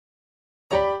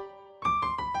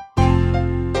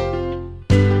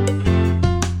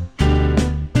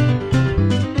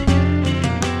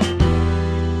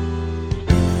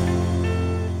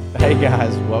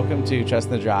guys, welcome to Trust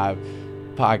in the Drive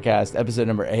podcast, episode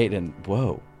number 8. And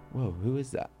whoa, who is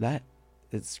that?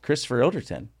 It's Christopher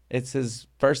Ilderton. It's his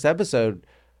first episode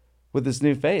with this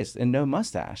new face and no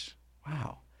mustache.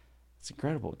 Wow, it's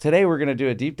incredible. Today we're going to do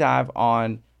a deep dive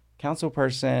on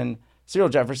councilperson Cyril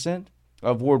Jefferson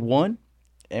of Ward 1,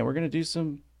 and we're going to do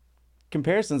some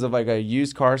comparisons of like a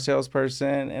used car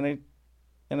salesperson and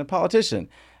a politician,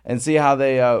 and see how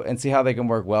they can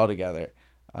work well together.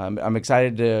 I'm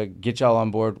excited to get y'all on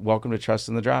board. Welcome to Trust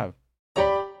in the Drive.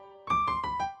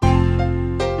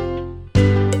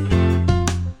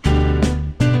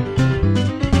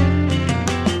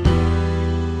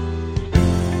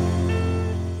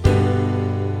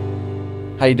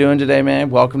 How you doing today, man?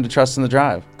 Welcome to Trust in the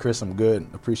Drive. Chris, I'm good.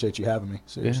 Appreciate you having me.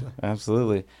 Seriously. Yeah,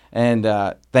 absolutely. And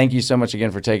thank you so much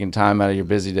again for taking time out of your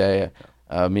busy day.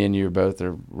 Me and you both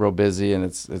are real busy, and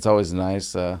it's always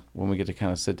nice when we get to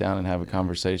kind of sit down and have a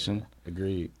conversation.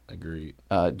 Agreed.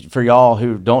 For y'all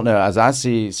who don't know, as I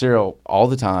see Cyril all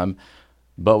the time,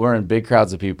 but we're in big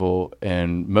crowds of people,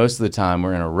 and most of the time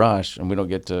we're in a rush, and we don't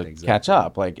get to catch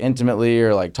up, like intimately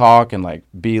or like talk and like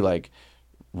be like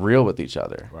real with each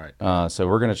other. Right. So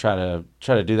we're gonna try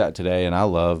to do that today, and I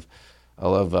love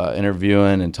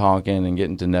interviewing and talking and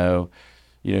getting to know,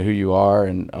 who you are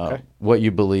and what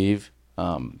you believe.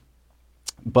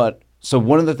 But so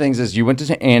one of the things is you went to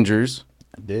St. Andrews.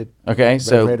 I did. Okay. Red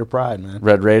So Raider pride, man.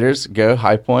 Red Raiders, go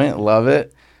High Point. Love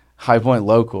it. High Point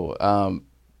local.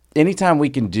 Anytime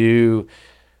we can do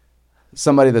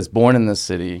somebody that's born in this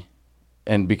city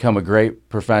and become a great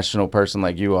professional person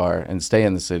like you are and stay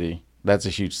in the city, that's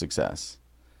a huge success.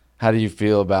 How do you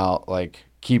feel about like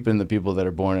keeping the people that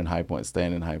are born in High Point,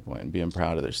 staying in High Point and being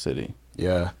proud of their city?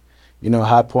 Yeah.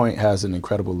 High Point has an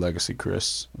incredible legacy,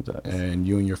 Chris, and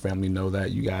you and your family know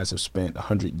that. You guys have spent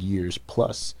 100 years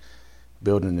plus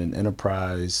building an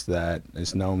enterprise that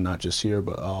is known not just here,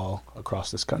 but all across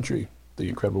this country, the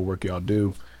incredible work y'all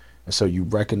do. And so you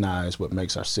recognize what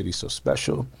makes our city so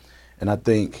special. And I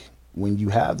think when you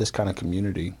have this kind of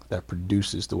community that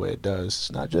produces the way it does,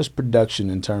 it's not just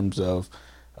production in terms of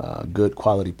good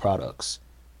quality products,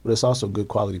 but it's also good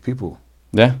quality people.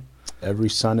 Yeah. Every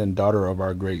son and daughter of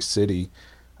our great city,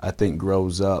 I think,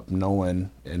 grows up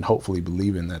knowing and hopefully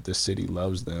believing that this city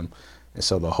loves them. And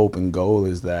so the hope and goal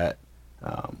is that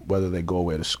whether they go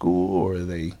away to school or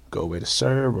they go away to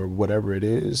serve or whatever it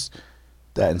is,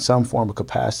 that in some form of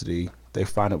capacity, they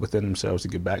find it within themselves to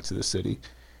give back to the city.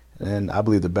 And I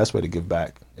believe the best way to give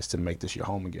back is to make this your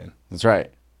home again. That's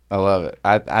right. I love it.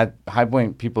 High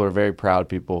Point people are very proud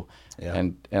people, yeah.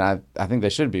 and I think they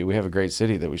should be. We have a great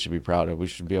city that we should be proud of. We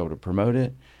should be able to promote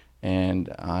it, and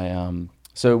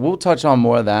so we'll touch on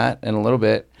more of that in a little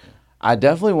bit. I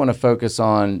definitely want to focus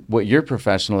on what your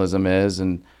professionalism is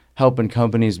and helping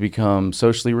companies become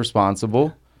socially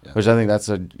responsible, which I think that's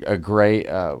a great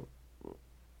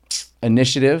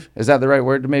initiative. Is that the right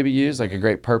word to maybe use? Like a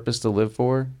great purpose to live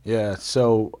for? Yeah.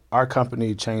 So our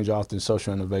company, Change Often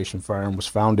Social Innovation Firm, was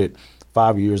founded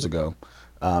 5 years ago.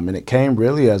 And it came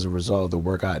really as a result of the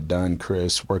work I had done,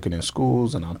 Chris, working in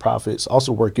schools and nonprofits,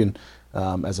 also working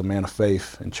as a man of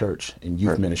faith in church and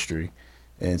youth ministry.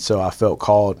 And so I felt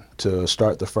called to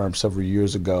start the firm several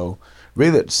years ago.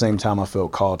 Really at the same time I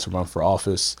felt called to run for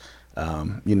office.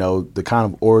 The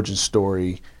kind of origin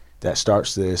story that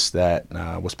starts this that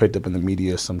was picked up in the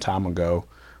media some time ago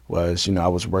was, I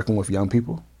was working with young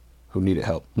people who needed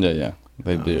help. Yeah,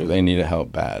 they do. They need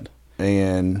help bad.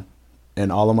 And in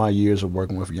all of my years of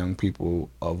working with young people,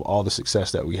 of all the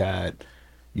success that we had,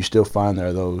 you still find there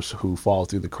are those who fall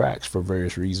through the cracks for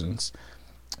various reasons.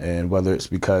 And whether it's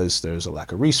because there's a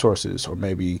lack of resources or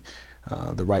maybe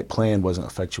the right plan wasn't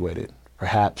effectuated,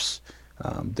 perhaps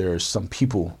there's some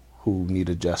people who need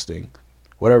adjusting.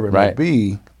 Whatever it may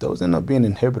be, those end up being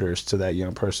inhibitors to that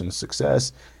young person's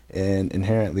success and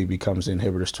inherently becomes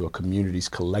inhibitors to a community's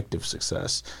collective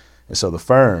success. And so the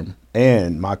firm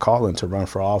and my calling to run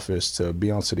for office, to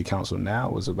be on city council now,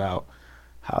 was about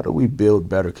how do we build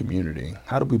better community?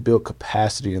 How do we build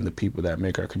capacity in the people that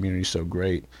make our community so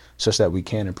great such that we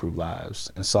can improve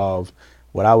lives and solve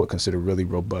what I would consider really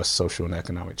robust social and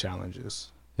economic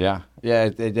challenges? Yeah,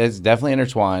 it's definitely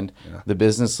intertwined. Yeah. The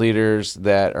business leaders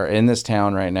that are in this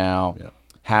town right now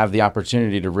have the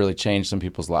opportunity to really change some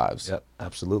people's lives. Yep,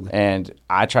 absolutely. And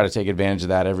I try to take advantage of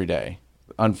that every day.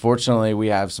 Unfortunately, we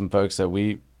have some folks that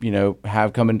we,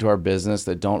 have come into our business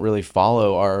that don't really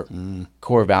follow our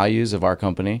core values of our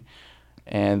company,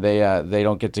 and they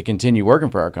don't get to continue working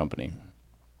for our company.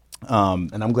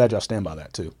 And I'm glad y'all stand by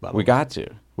that too. We got to.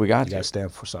 You guys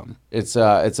stand for something. It's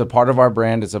a part of our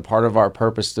brand. It's a part of our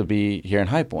purpose to be here in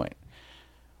High Point.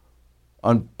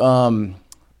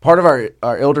 part of our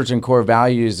Ilderton core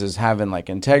values is having like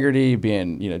integrity,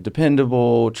 being,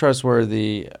 dependable,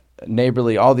 trustworthy,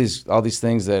 neighborly, all these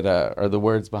things that are the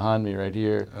words behind me right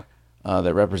here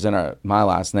that represent my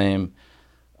last name.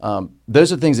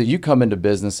 Those are things that you come into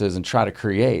businesses and try to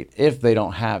create if they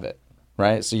don't have it,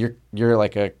 right? So you're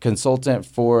like a consultant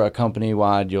for a company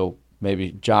wide. You'll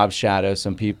maybe job shadow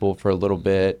some people for a little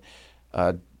bit.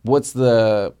 What's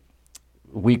the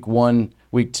week 1,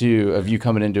 week 2 of you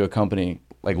coming into a company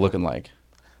like looking like?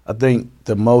 I think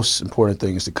the most important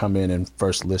thing is to come in and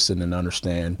first listen and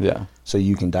understand. Yeah. So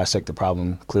you can dissect the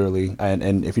problem clearly.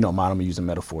 And if you don't mind, I'm going to use a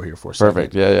metaphor here for a second.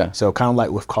 Perfect. Yeah. So kind of like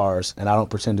with cars, and I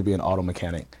don't pretend to be an auto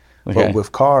mechanic, Okay. but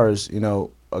with cars,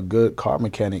 a good car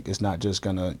mechanic is not just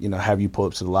going to, have you pull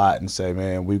up to the lot and say,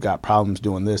 man, we've got problems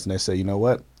doing this. And they say, you know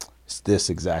what? It's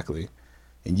this exactly.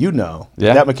 And if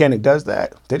that mechanic does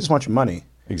that, they just want your money.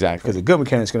 Exactly. Because a good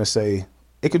mechanic is going to say,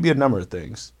 it could be a number of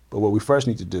things. But what we first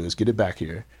need to do is get it back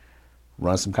here,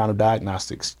 run some kind of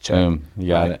diagnostics check. You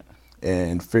got it.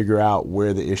 And figure out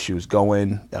where the issue is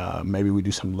going. Maybe we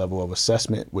do some level of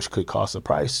assessment, which could cost a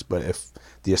price. But if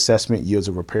the assessment yields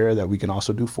a repair that we can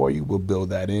also do for you, we'll build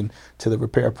that in to the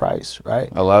repair price, right?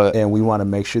 I love it. And we want to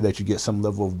make sure that you get some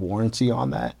level of warranty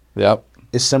on that. Yep.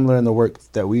 It's similar in the work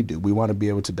that we do. We want to be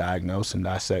able to diagnose and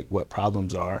dissect what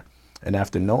problems are. And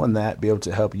after knowing that, be able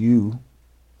to help you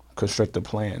construct a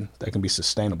plan that can be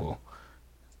sustainable.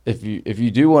 If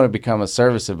you do want to become a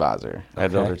service advisor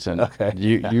at Ilderton,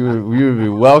 you would be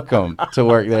welcome to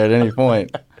work there at any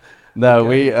point. No,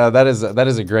 that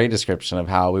is a great description of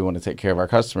how we want to take care of our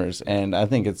customers, and I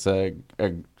think it's a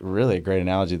really great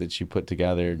analogy that you put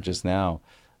together just now.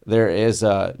 There is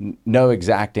no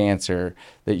exact answer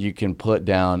that you can put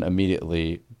down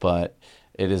immediately, but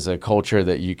it is a culture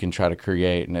that you can try to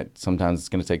create, and sometimes it's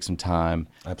going to take some time.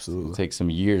 Absolutely. It'll take some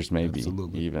years, maybe.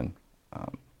 Absolutely. Even.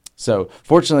 So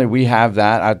fortunately, we have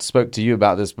that. I spoke to you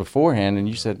about this beforehand, and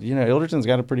you said, Ilderton's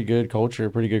got a pretty good culture,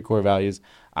 pretty good core values.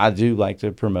 I do like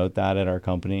to promote that at our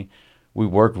company. We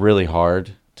work really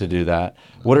hard to do that.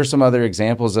 What are some other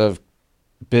examples of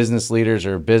business leaders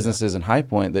or businesses in High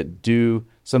Point that do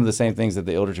some of the same things that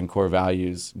the Ilderton core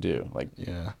values do? Like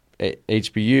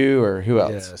HBU or who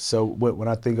else? Yeah. So when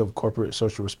I think of corporate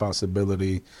social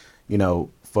responsibility,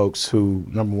 folks who,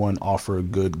 number one, offer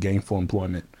good gainful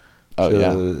employment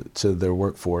to their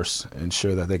workforce,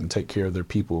 ensure that they can take care of their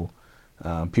people.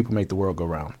 People make the world go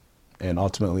round. And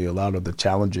ultimately, a lot of the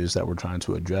challenges that we're trying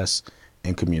to address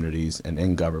in communities and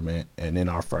in government and in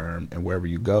our firm and wherever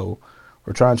you go,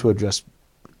 we're trying to address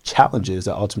challenges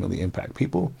that ultimately impact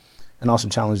people, and also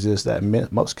challenges that in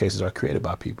most cases are created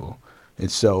by people.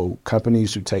 And so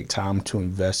companies who take time to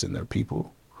invest in their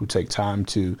people, who take time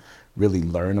to really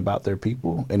learn about their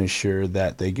people and ensure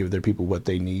that they give their people what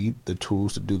they need, the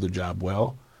tools to do the job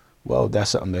well, that's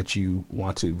something that you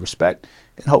want to respect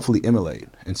and hopefully emulate.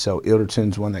 And so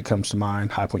Ilderton's one that comes to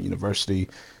mind. High Point University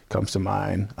comes to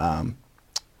mind.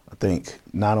 I think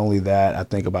not only that, I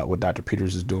think about what Dr.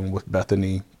 Peters is doing with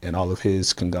Bethany and all of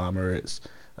his conglomerates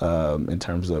in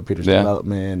terms of Peters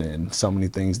Development and so many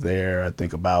things there. I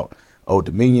think about Old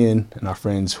Dominion and our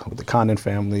friends with the Condon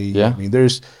family. Yeah. I mean,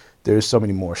 there's so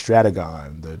many more.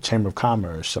 Stratagon, the Chamber of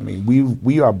Commerce. I mean,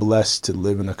 we are blessed to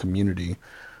live in a community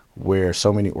where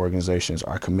so many organizations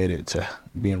are committed to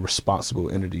being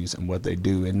responsible entities in what they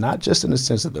do, and not just in the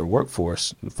sense of their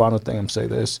workforce. The final thing I'm saying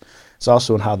this, it's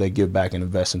also in how they give back and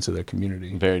invest into their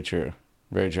community. Very true.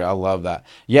 Very true. I love that.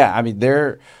 Yeah, I mean,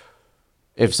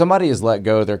 if somebody has let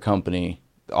go of their company,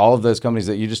 all of those companies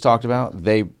that you just talked about,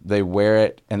 they wear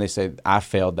it and they say, I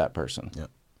failed that person.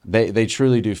 Yep. They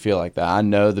truly do feel like that. I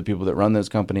know the people that run those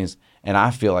companies, and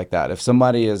I feel like that. If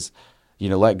somebody is,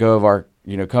 let go of our,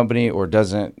 company or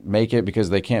doesn't make it because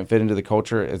they can't fit into the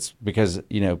culture, it's because,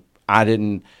 I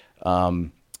didn't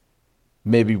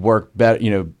maybe work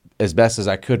better, as best as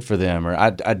I could for them. Or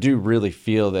I do really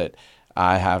feel that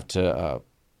I have to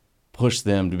push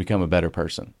them to become a better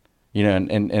person,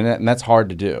 and that's hard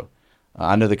to do.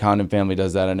 I know the Condon family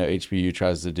does that. I know HBU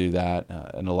tries to do that.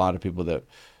 And a lot of people that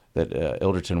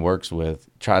Ilderton works with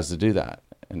tries to do that.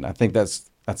 And I think that's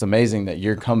amazing that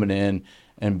you're coming in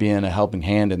and being a helping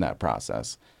hand in that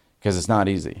process, because it's not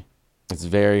easy. It's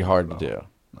very hard to do.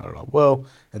 Not at all. Well,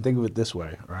 and think of it this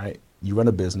way, right? You run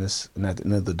a business, and at the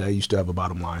end of the day, you still have a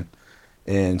bottom line.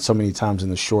 And so many times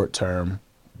in the short term,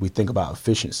 we think about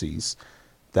efficiencies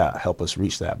that help us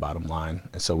reach that bottom line.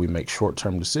 And so we make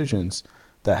short-term decisions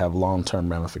that have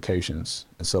long-term ramifications.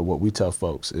 And so what we tell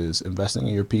folks is investing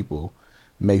in your people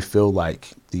may feel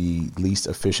like the least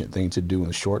efficient thing to do in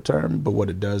the short term, but what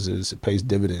it does is it pays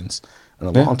dividends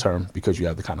in the long term, because you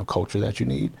have the kind of culture that you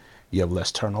need. You have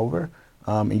less turnover.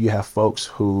 and you have folks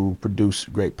who produce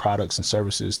great products and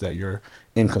services that your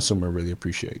end consumer really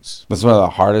appreciates. That's one of the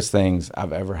hardest things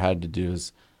I've ever had to do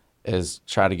is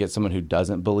try to get someone who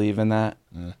doesn't believe in that,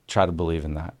 try to believe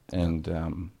in that.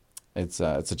 And it's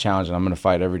a challenge, and I'm going to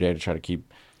fight every day to try to keep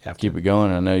it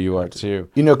going. I know you are too.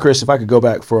 You know, Chris, if I could go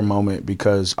back for a moment,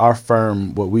 because our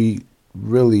firm, what we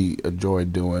really enjoy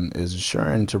doing is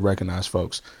ensuring to recognize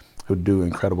folks who do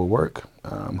incredible work,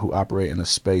 who operate in a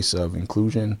space of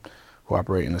inclusion, who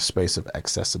operate in a space of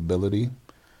accessibility.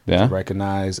 Yeah. To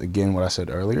recognize, again, what I said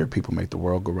earlier, people make the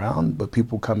world go round, but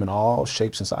people come in all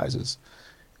shapes and sizes.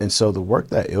 And so the work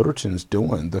that Ilderton's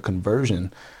doing, the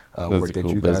conversion work that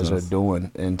you guys are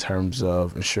doing in terms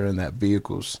of ensuring that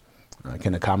vehicles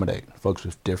can accommodate folks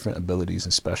with different abilities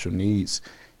and special needs.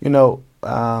 You know,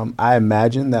 I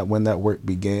imagine that when that work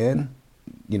began,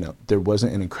 you know, there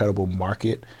wasn't an incredible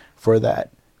market for that,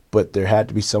 but there had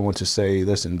to be someone to say,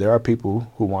 listen, there are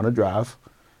people who want to drive,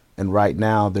 and right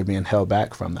now they're being held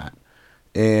back from that.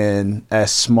 And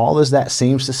as small as that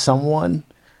seems to someone,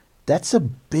 that's a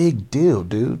big deal,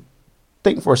 dude.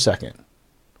 Think for a second.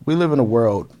 We live in a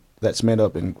world that's made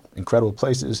up in incredible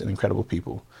places and incredible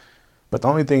people. But the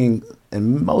only thing,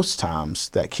 and most times,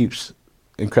 that keeps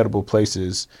incredible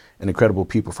places and incredible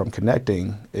people from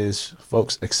connecting is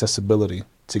folks' accessibility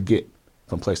to get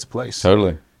from place to place.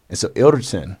 Totally. And so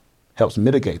Ilderton helps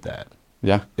mitigate that.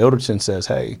 Yeah. Ilderton says,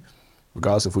 hey,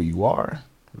 regardless of who you are,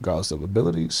 regardless of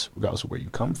abilities, regardless of where you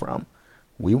come from,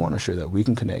 we want to ensure that we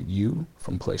can connect you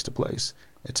from place to place.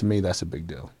 And to me, that's a big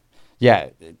deal. Yeah.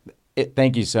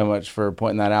 Thank you so much for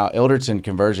pointing that out. Ilderton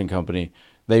Conversion Company,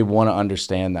 they want to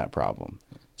understand that problem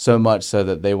so much so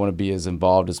that they want to be as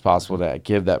involved as possible to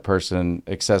give that person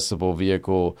accessible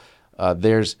vehicle.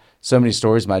 There's so many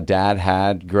stories my dad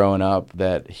had growing up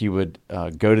that he would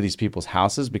go to these people's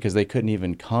houses because they couldn't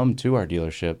even come to our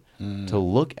dealership to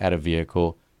look at a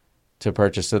vehicle to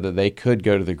purchase so that they could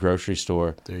go to the grocery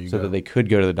store, that they could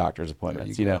go to the doctor's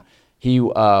appointments. You know, he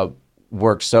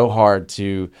worked so hard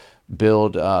to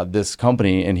build this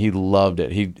company, and he loved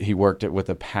it. He worked it with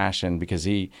a passion because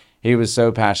he was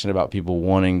so passionate about people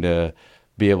wanting to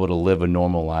be able to live a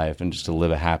normal life and just to live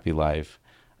a happy life.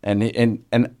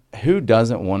 And who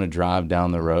doesn't want to drive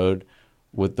down the road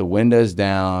with the windows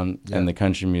down and the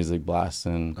country music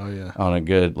blasting on a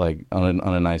good, like on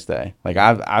a nice day? Like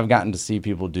I've gotten to see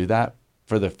people do that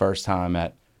for the first time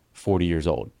at 40 years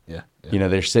old. Yeah. You know,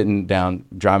 they're sitting down,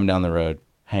 driving down the road,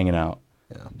 hanging out,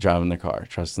 driving the car,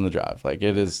 trusting the drive. Like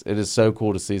it is so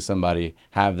cool to see somebody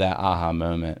have that aha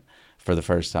moment for the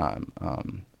first time.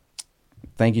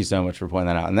 Thank you so much for pointing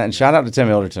that out. And shout out to Tim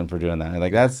Ilderton for doing that.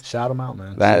 Like shout him out,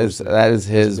 man. That is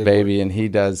his baby, and he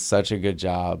does such a good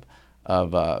job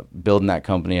of building that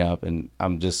company up, and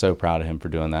I'm just so proud of him for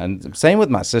doing that. And same with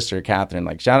my sister Catherine.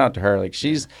 Like shout out to her. Like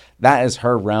that is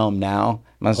her realm now.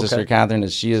 My sister Catherine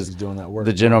she's doing that work.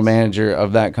 The general manager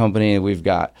of that company. We've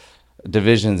got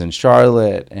divisions in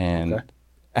Charlotte and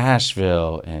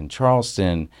Asheville and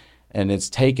Charleston, and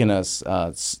it's taken us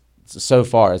so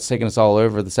far. It's taken us all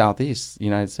over the Southeast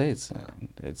United States.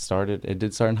 It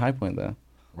did start in High Point though.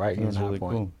 Right here in High Point.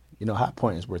 Cool. You know, High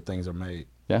Point is where things are made.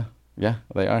 Yeah,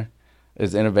 they are.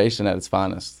 It's innovation at its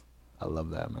finest. I love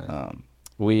that, man.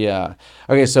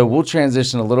 Okay, so we'll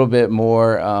transition a little bit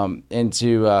more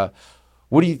into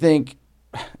what do you think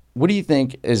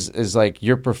is like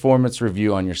your performance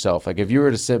review on yourself? Like if you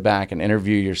were to sit back and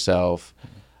interview yourself,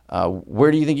 where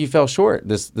do you think you fell short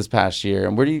this past year,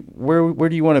 and where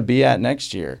do you want to be at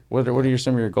next year? What are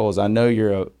some of your goals? I know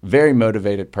you're a very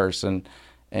motivated person,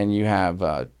 and you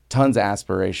have tons of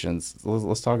aspirations.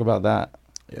 Let's talk about that.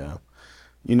 Yeah,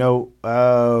 you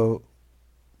know,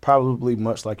 probably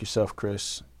much like yourself,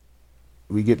 Chris,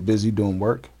 we get busy doing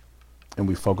work, and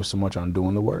we focus so much on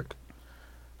doing the work,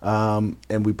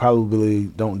 and we probably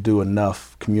don't do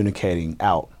enough communicating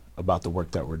out about the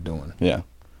work that we're doing. Yeah.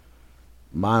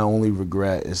 My only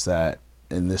regret is that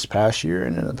in this past year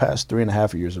and in the past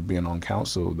 3.5 years of being on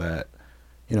council, that,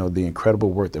 you know, the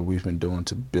incredible work that we've been doing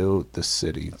to build the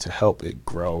city, to help it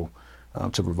grow,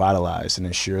 to revitalize and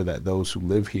ensure that those who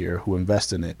live here, who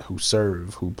invest in it, who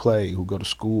serve, who play, who go to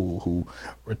school, who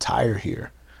retire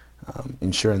here,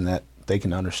 ensuring that they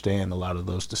can understand a lot of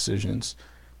those decisions.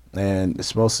 And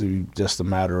it's mostly just a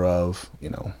matter of, you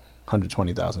know,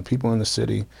 120,000 people in the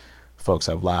city. Folks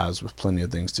have lives with plenty of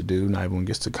things to do. Not everyone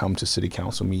gets to come to city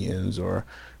council meetings or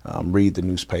read the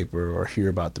newspaper or hear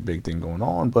about the big thing going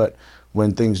on. But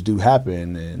when things do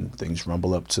happen and things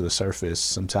rumble up to the surface,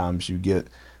 sometimes you get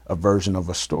a version of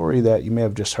a story that you may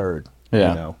have just heard, you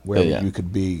know, wherever you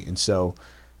could be. And so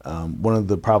one of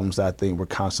the problems that I think we're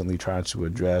constantly trying to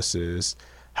address is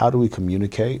how do we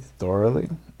communicate thoroughly,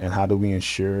 and how do we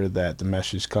ensure that the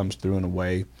message comes through in a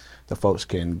way that folks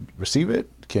can receive it,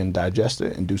 can digest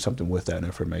it, and do something with that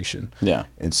information. Yeah.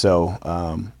 And so,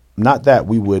 not that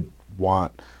we would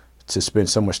want to spend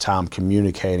so much time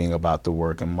communicating about the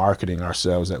work and marketing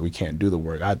ourselves that we can't do the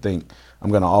work. I think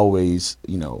I'm going to always,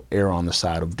 err on the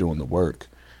side of doing the work.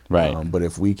 Right. But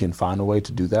if we can find a way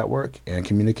to do that work and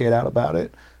communicate out about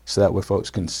it so that way folks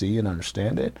can see and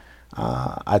understand it,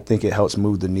 I think it helps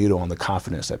move the needle on the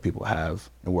confidence that people have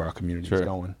and where our community is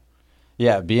going.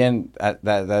 Yeah,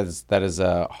 that is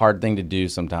a hard thing to do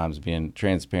sometimes, being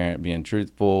transparent, being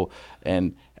truthful,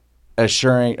 and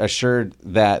assured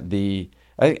that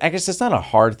I guess it's not a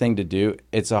hard thing to do.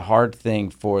 It's a hard thing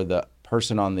for the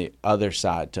person on the other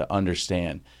side to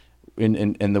understand.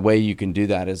 And the way you can do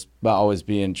that is by always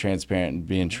being transparent and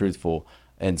being truthful.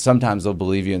 And sometimes they'll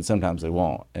believe you and sometimes they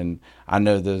won't. And I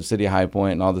know the city of High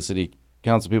Point and all the city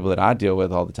council people that I deal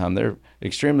with all the time, they're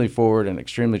extremely forward and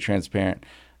extremely transparent.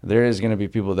 There is going to be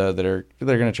people, though, they're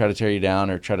going to try to tear you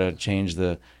down or try to change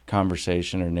the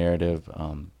conversation or narrative.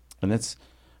 And it's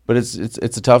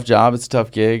a tough job. It's a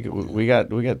tough gig. We got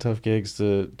tough gigs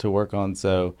to work on.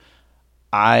 So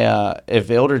if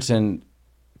Ilderton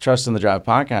Trust in the Drive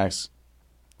podcast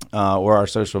or our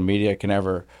social media can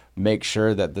ever make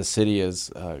sure that the city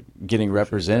is getting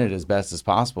represented as best as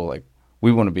possible, like,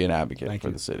 we want to be an advocate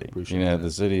for the city. The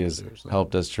city has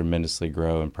helped us tremendously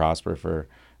grow and prosper for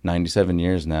 97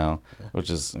 years now, which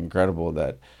is incredible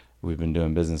that we've been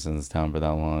doing business in this town for that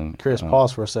long. Chris,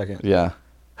 pause for a second. Yeah.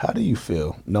 How do you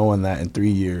feel knowing that in 3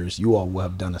 years you all will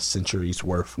have done a century's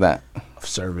worth of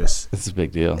service? It's a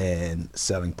big deal. And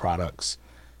selling products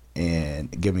and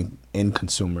giving end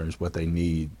consumers what they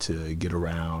need to get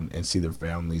around and see their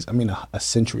families. I mean, a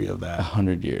century of that.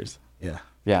 100 years. Yeah.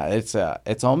 Yeah,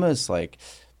 it's almost like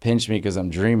pinch me because I'm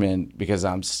dreaming, because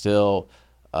I'm still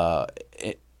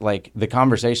like, the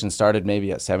conversation started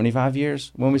maybe at 75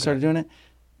 years when we started doing it.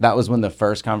 That was when the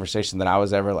first conversation that I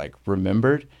was ever like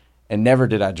remembered, and never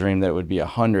did I dream that it would be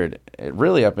 100.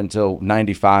 Really up until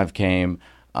 95 came,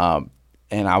 and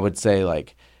I would say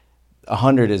like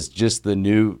 100 is just the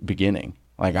new beginning.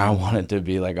 Like, I want it to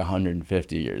be like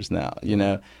 150 years now,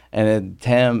 And then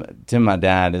Tim, my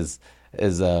dad is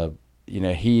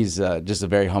he's just a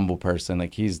very humble person.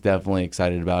 Like, he's definitely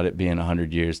excited about it being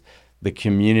 100 years. The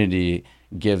community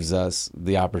gives us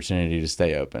the opportunity to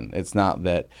stay open. It's not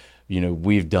that,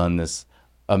 we've done this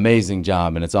amazing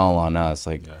job and it's all on us.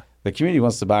 Like, the community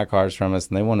wants to buy cars from us,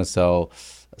 and they want to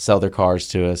sell their cars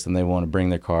to us, and they want to bring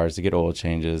their cars to get oil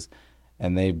changes,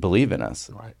 and they believe in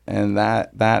us. Right. And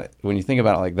that when you think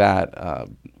about it like that,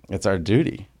 it's our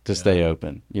duty to stay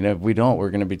open. If we don't,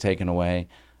 we're going to be taking away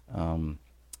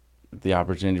the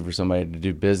opportunity for somebody to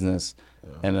do business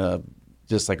in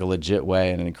just like a legit way,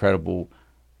 in an incredible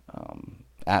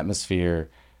atmosphere.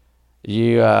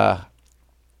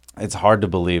 It's hard to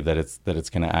believe that it's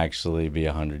going to actually be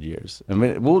 100 years. I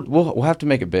mean, we'll have to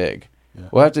make it big. Yeah.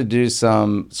 We'll have to do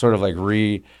some sort of like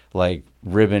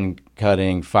ribbon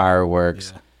cutting,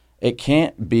 fireworks. Yeah. It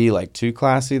can't be like too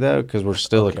classy though, because we're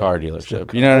still a car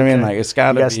dealership. You know what I mean? Like, it's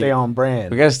got to stay on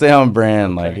brand. We got to stay on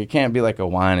brand. Like, it can't be like a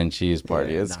wine and cheese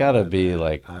party. It's got to be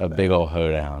like a big old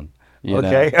hoedown. You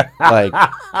know? Like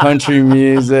country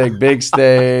music, big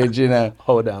stage.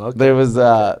 Hoedown.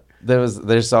 Okay. There's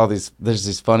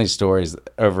these funny stories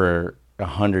over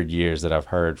 100 years that I've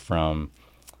heard from,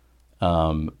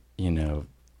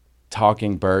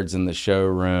 talking birds in the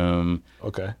showroom,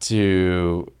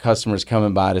 to customers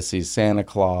coming by to see Santa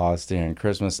Claus during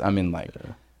Christmas. I mean,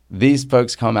 these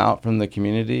folks come out from the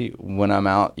community when I'm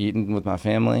out eating with my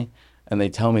family, and they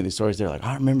tell me these stories. They're like,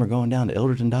 I remember going down to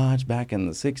Ilderton Dodge back in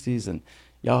the 60s, and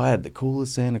y'all had the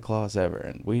coolest Santa Claus ever.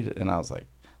 And I was like,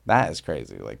 that is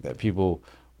crazy. Like, that people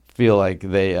feel like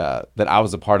they that I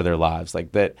was a part of their lives,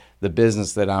 like that the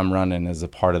business that I'm running is a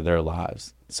part of their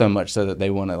lives, so much so that they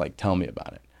want to like tell me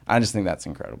about it. I just think that's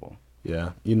incredible. Yeah.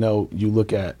 You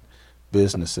look at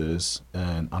businesses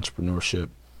and entrepreneurship,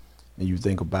 and you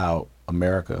think about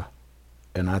America,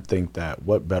 and I think that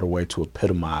what better way to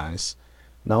epitomize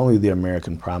not only the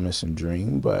American promise and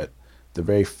dream, but the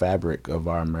very fabric of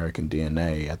our American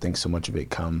DNA. I think so much of it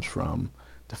comes from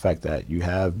the fact that you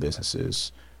have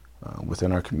businesses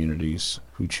within our communities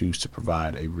who choose to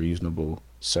provide a reasonable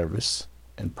service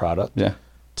and product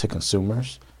to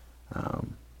consumers,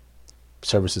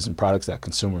 services and products that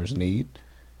consumers need,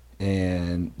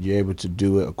 and you're able to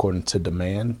do it according to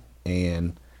demand.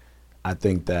 And I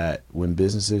think that when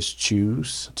businesses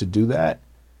choose to do that,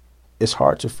 it's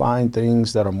hard to find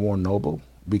things that are more noble,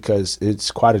 because it's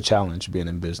quite a challenge being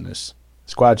in business.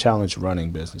 It's quite a challenge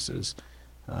running businesses.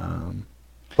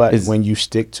 But when you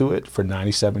stick to it for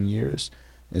 97 years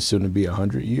and soon to be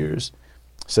 100 years,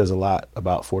 it says a lot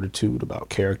about fortitude, about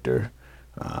character,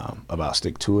 about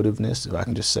stick-to-itiveness, if I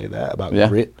can just say that, about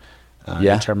grit,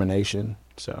 determination.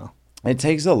 So it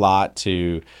takes a lot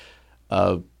to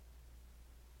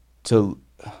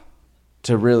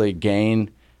really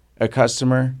gain a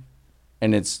customer,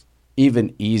 and it's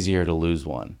even easier to lose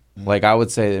one. Like I would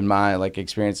say in my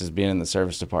experiences being in the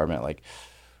service department, like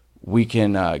we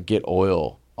can get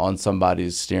oil on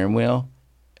somebody's steering wheel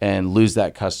and lose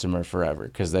that customer forever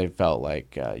because they felt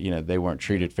like they weren't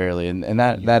treated fairly, and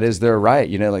that is their right.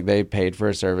 Like they paid for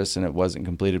a service and it wasn't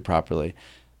completed properly,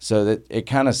 so that it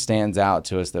kind of stands out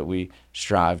to us that we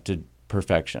strive to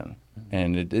perfection,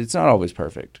 and it's not always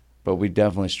perfect, but we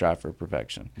definitely strive for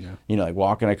perfection. Yeah. Like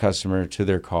walking a customer to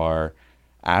their car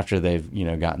after they've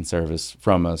gotten service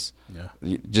from us,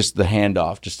 just the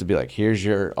handoff, just to be like, here's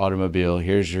your automobile,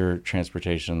 here's your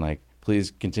transportation, like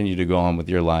please continue to go on with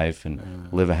your life and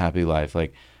live a happy life.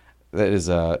 Like that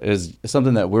is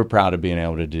something that we're proud of being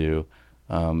able to do,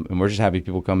 and we're just happy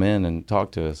people come in and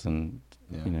talk to us and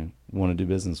want to do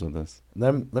business with us.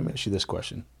 Let me ask you this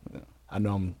question. I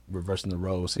know I'm reversing the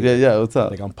roles here. Yeah, what's up? I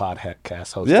think I'm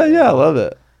podcast host. Yeah, I love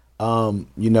it.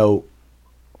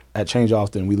 At Change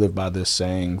Often, we live by this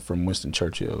saying from Winston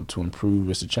Churchill: to improve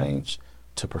is to change,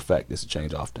 to perfect is to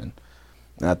change often.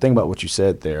 And I think about what you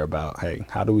said there about, hey,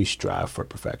 how do we strive for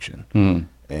perfection?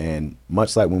 And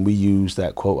much like when we use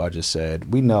that quote I just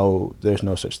said, we know there's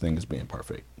no such thing as being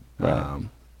perfect. Right.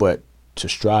 But to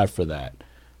strive for that,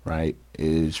 right,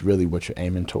 is really what you're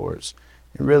aiming towards.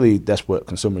 And really, that's what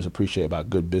consumers appreciate about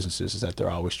good businesses, is that they're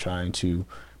always trying to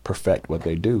perfect what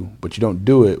they do. But you don't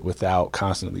do it without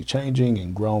constantly changing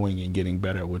and growing and getting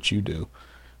better at what you do.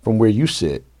 From where you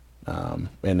sit,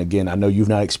 and again, I know you've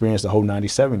not experienced the whole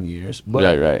 97 years, but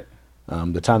right.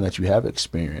 The time that you have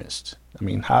experienced, I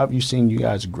mean, how have you seen you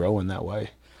guys grow in that way?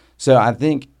 So I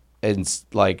think it's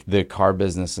like the car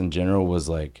business in general was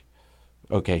like,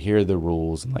 okay, here are the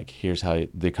rules, and like here's how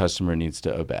the customer needs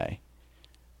to obey.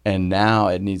 And now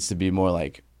it needs to be more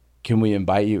like, can we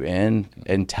invite you in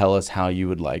and tell us how you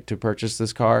would like to purchase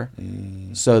this car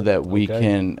so that we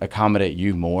can accommodate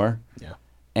you more? Yeah.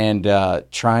 And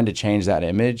trying to change that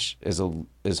image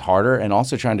is harder, and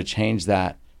also trying to change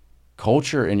that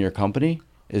culture in your company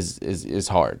is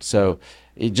hard. So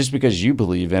just because you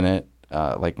believe in it,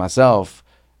 like myself,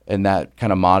 and that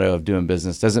kind of motto of doing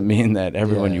business doesn't mean that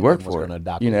everyone you work for,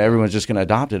 everyone's just going to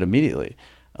adopt it immediately.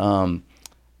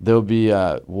 There'll be,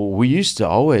 we used to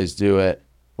always do it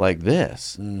like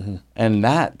this. And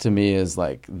that to me is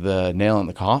like the nail in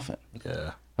the coffin.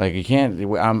 Yeah. Like you can't,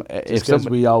 just because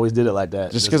we always did it like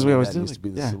that. Just because we always did it. Needs to be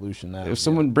the solution now. If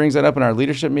someone brings that up in our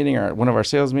leadership meeting or one of our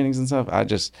sales meetings and stuff,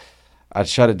 I'd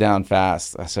shut it down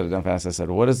fast. I said,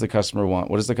 what does the customer want?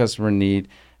 What does the customer need?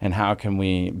 And how can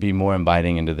we be more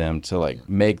inviting into them to like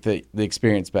make the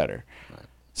experience better? Right.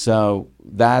 So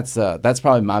that's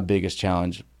probably my biggest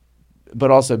challenge, but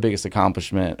also biggest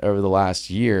accomplishment over the last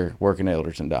year working at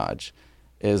Ilderton Dodge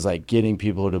is like getting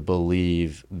people to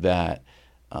believe that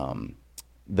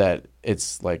that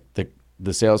it's like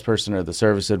the salesperson or the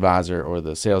service advisor or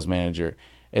the sales manager,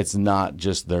 it's not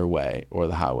just their way or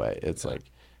the highway. It's like,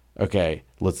 okay,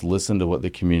 let's listen to what the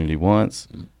community wants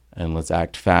and let's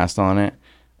act fast on it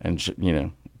and,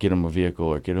 get them a vehicle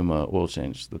or get them a oil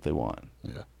change that they want.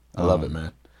 Yeah. I love it,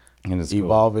 man. And it's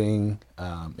evolving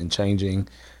and changing.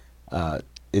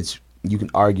 You can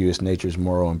argue it's nature's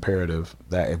moral imperative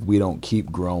that if we don't keep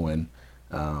growing,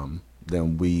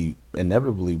 then we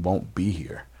inevitably won't be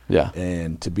here. Yeah.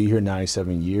 And to be here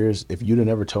 97 years, if you'd have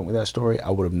never told me that story,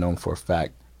 I would have known for a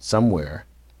fact somewhere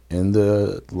in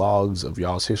the logs of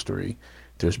y'all's history,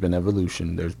 there's been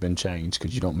evolution, there's been change,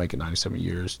 because you don't make it 97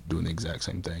 years doing the exact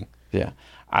same thing. Yeah.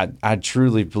 I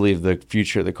truly believe the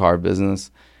future of the car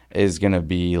business is going to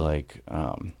be like,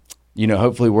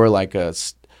 hopefully we're like a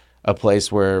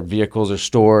place where vehicles are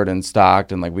stored and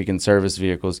stocked and like we can service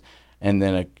vehicles, and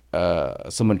then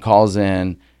someone calls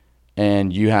in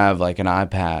and you have like an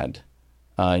iPad,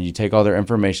 you take all their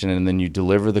information and then you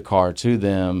deliver the car to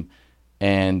them,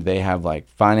 and they have like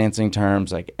financing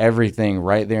terms, like everything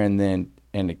right there,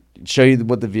 and show you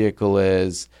what the vehicle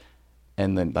is,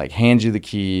 and then like hand you the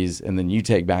keys, and then you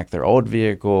take back their old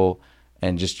vehicle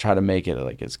and just try to make it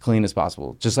like as clean as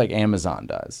possible, just like Amazon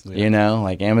does.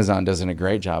 Like Amazon does a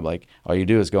great job. Like all you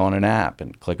do is go on an app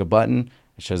and click a button,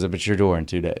 it shows up at your door in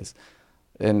 2 days.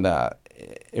 And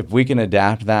if we can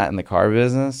adapt that in the car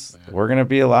business, we're going to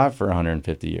be alive for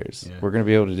 150 years. Yeah. We're going to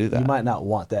be able to do that. You might not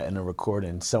want that in a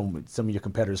recording. Some of your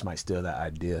competitors might steal that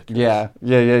idea. Yeah.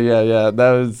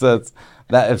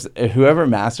 That if whoever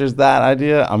masters that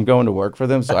idea, I'm going to work for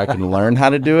them so I can learn how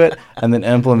to do it and then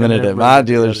implement it at my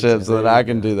dealership so that I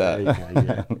can do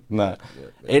that. No,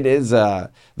 it is.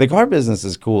 The car business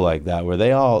is cool like that, where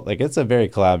they all like. It's a very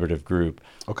collaborative group.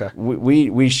 Okay.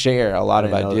 We share a lot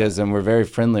of ideas and we're very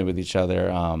friendly with each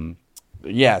other.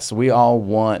 Yes, we all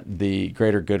want the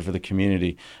greater good for the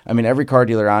community. I mean, every car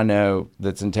dealer I know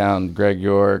that's in town, Greg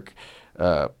York,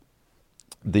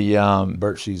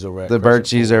 Burt Cheese over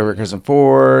at Crescent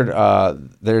Ford.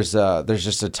 There's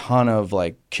just a ton of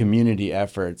like community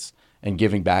efforts and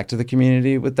giving back to the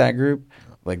community with that group.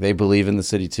 Like they believe in the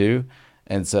city too,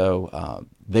 and so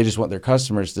they just want their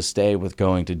customers to stay with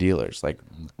going to dealers. Like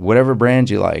whatever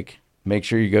brand you like, make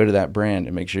sure you go to that brand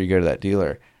and make sure you go to that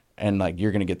dealer, and like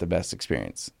you're gonna get the best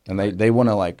experience. And they want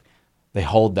to like they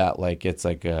hold that like it's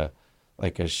like a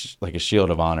shield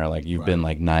of honor, like you've been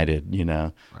like knighted, you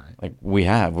know. Like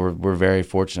we're very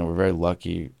fortunate, we're very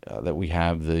lucky that we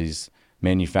have these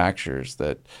manufacturers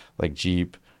that like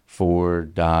Jeep,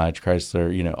 Ford, Dodge,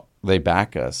 Chrysler, you know, they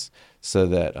back us so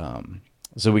that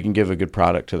so we can give a good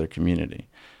product to their community.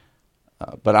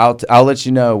 But I'll let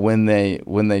you know when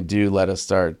they do let us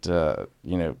start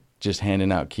you know, just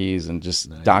handing out keys and just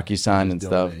DocuSign and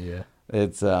stuff.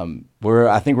 It's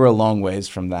I think we're a long ways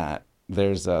from that.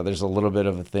 There's a little bit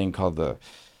of a thing called the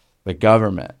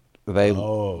government. They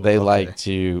like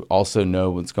to also know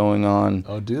what's going on.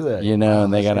 Oh, do they? You know,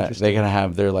 and they gotta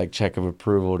have their like check of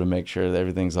approval to make sure that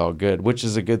everything's all good, which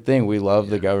is a good thing. We love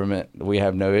the government. We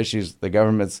have no issues. The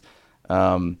government's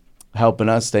helping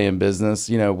us stay in business.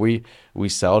 You know, we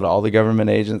sell to all the government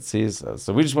agencies,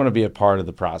 so we just want to be a part of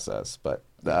the process. But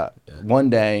one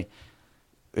day,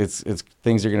 it's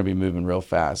things are going to be moving real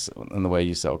fast in the way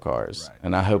you sell cars,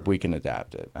 and I hope we can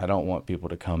adapt it. I don't want people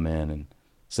to come in and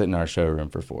sit in our showroom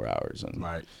for 4 hours and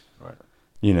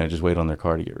you know, just wait on their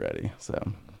car to get ready.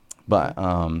 So, but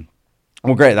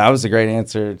well, great. That was a great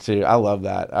answer too. I love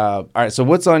that. All right, so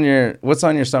what's on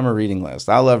your summer reading list?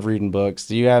 I love reading books.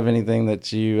 Do you have anything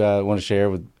that you want to share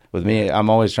with me? I'm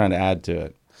always trying to add to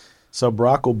it. So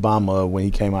Barack Obama, when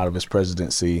he came out of his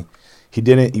presidency, he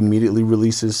didn't immediately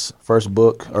release his first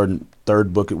book, or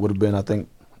third book it would have been, I think.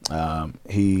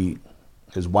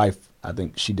 His wife, I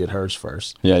think she did hers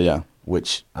first. Yeah.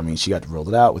 Which, I mean, she got to roll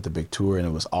it out with the big tour, and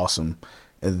it was awesome.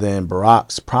 And then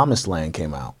Barack's Promised Land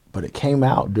came out, but it came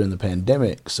out during the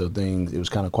pandemic, so it was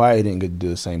kind of quiet. He didn't get to do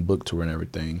the same book tour and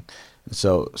everything. And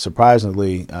so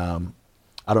surprisingly, I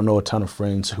don't know a ton of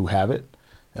friends who have it.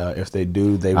 If they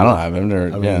do, I don't have it.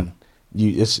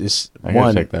 It's like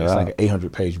an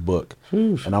 800-page book,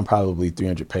 and I'm probably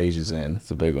 300 pages in. It's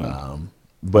a big one,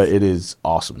 but it is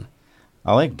awesome.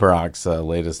 I like Barack's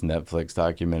latest Netflix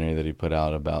documentary that he put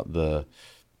out about the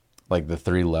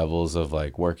 3 levels of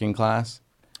like working class.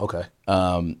 Okay.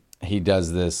 He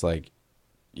does this like,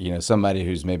 you know, somebody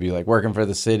who's maybe like working for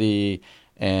the city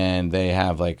and they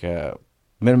have like a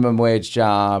minimum wage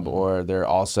job, or they're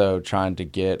also trying to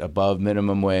get above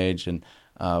minimum wage, and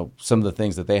some of the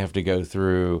things that they have to go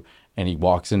through. And he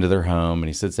walks into their home and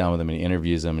he sits down with them and he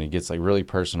interviews them and he gets like really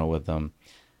personal with them.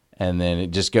 And then it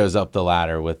just goes up the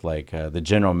ladder with like the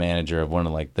general manager of one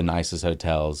of like the nicest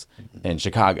hotels in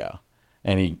Chicago.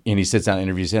 And he sits down and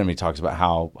interviews him. And he talks about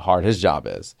how hard his job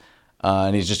is.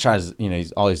 And he's just trying to, you know,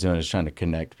 all he's doing is trying to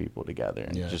connect people together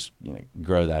and just, you know,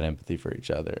 grow that empathy for each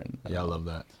other. And I love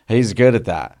that. He's good at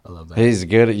that. I love that. He's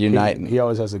good at uniting. He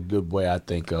always has a good way, I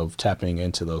think, of tapping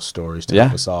into those stories to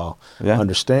help us all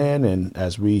understand. And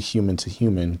as we human to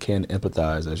human can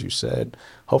empathize, as you said,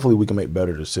 hopefully we can make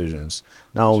better decisions,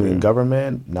 not only in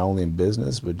government, not only in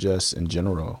business, but just in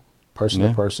general, person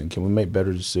to person. Can we make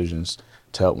better decisions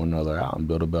to help one another out and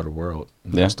build a better world?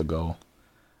 And that's the goal.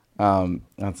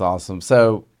 That's awesome.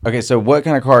 So what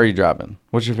kind of car are you driving?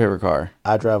 What's your favorite car?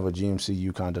 I drive a GMC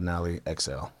Yukon Denali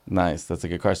XL. Nice. That's a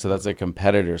good car. So that's a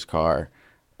competitor's car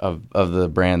of the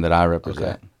brand that I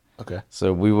represent. Okay.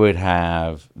 So we would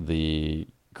have the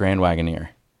Grand Wagoneer.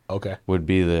 Okay. Would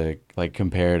be the like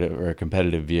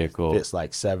competitive vehicle. It's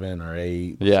like 7 or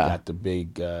 8. Yeah. It's got the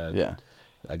big, I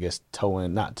guess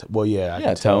towing, towing,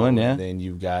 yeah. And then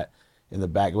you've got in the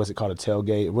back, what's it called, a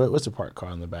tailgate? What's the parked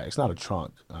car in the back? It's not a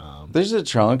trunk. There's a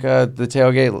trunk, the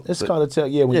tailgate. It's called a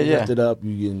tailgate. Yeah, when you lift it up,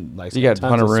 you can like. You got a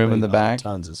ton of room in the back.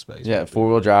 Tons of space. Yeah,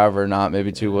 4-wheel drive or not,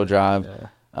 maybe 2-wheel drive.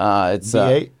 Yeah. It's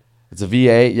V8. It's a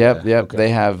V8. Yep. Okay. They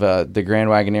have the Grand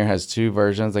Wagoneer has 2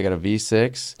 versions. They got a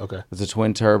V6. Okay. It's a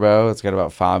twin turbo. It's got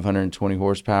about 520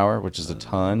 horsepower, which is a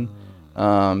ton.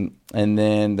 And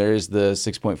then there's the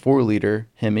 6.4 liter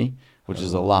Hemi, which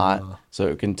is a lot. So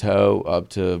it can tow up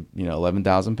to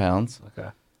 11,000 pounds. Okay.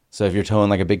 So if you're towing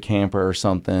like a big camper or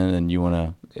something, and you want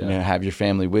to You know, have your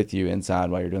family with you inside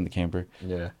while you're doing the camper.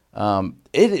 Yeah.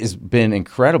 It has been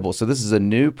incredible. So this is a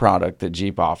new product that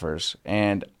Jeep offers,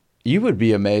 and you would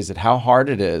be amazed at how hard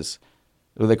it is,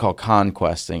 what they call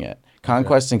conquesting it.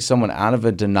 Conquesting someone out of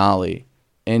a Denali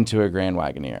into a Grand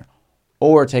Wagoneer,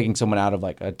 or taking someone out of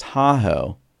like a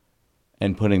Tahoe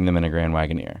and putting them in a Grand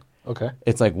Wagoneer. Okay.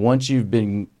 It's like once you've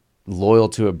been loyal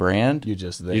to a brand, You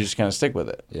just kind of stick with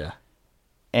it. Yeah.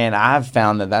 And I've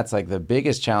found that that's like the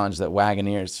biggest challenge that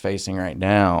Wagoneer is facing right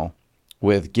now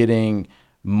with getting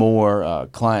more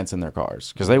clients in their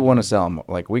cars, because they want to sell them.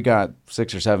 Like we got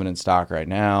 6 or 7 in stock right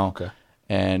now. Okay.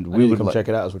 And We would come check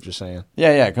it out is what you're saying.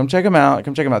 Yeah. Come check them out.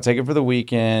 Take it for the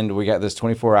weekend. We got this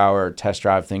 24-hour test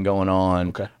drive thing going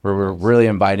on where we're really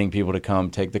inviting people to come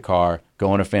take the car,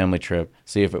 go on a family trip,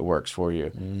 see if it works for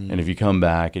you. And if you come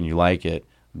back and you like it,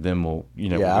 then we'll,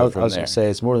 we'll go I was from going there. to say,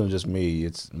 it's more than just me.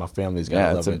 It's my family's got to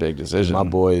love it. It's a big decision. My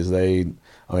boys, I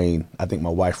think my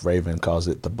wife Raven calls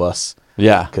it the bus.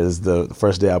 Yeah. Because the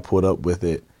first day I pulled up with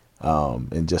it,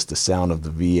 and just the sound of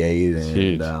the V8,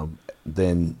 and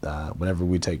then whenever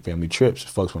we take family trips,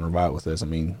 folks want to ride with us. I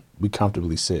mean, we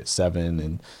comfortably sit 7,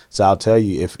 and so I'll tell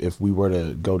you, if we were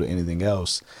to go to anything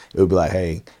else, it would be like,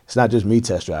 hey, it's not just me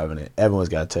test driving it. Everyone's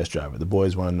got to test drive it. The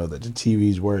boys want to know that the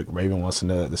TVs work. Raven wants to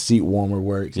know that the seat warmer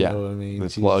works. You know what I mean? The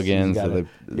plug-ins,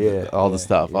 all the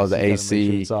stuff, all the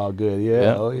AC. Sure it's all good.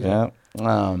 Yeah.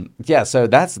 So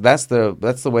that's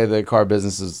the way the car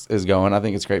business is going. I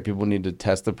think it's great. People need to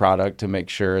test the product to make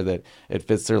sure that it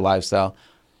fits their lifestyle.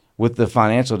 With the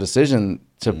financial decision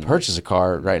to purchase a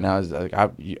car right now,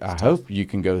 I hope you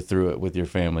can go through it with your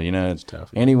family. It's tough.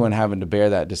 Anyone having to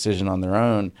bear that decision on their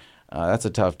own, that's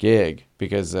a tough gig,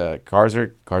 because cars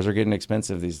are getting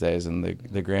expensive these days, and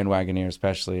the Grand Wagoneer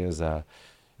especially is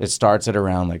it starts at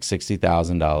around like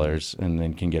 $60,000 and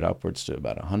then can get upwards to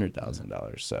about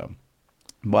 $100,000. So,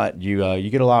 but you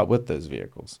get a lot with those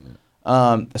vehicles. Yeah.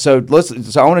 So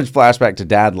I wanted to flash back to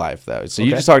dad life though. So you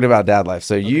just talked about dad life.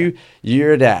 So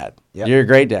you're a dad. Yep. You're a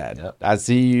great dad. Yep. I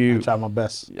see you. I try my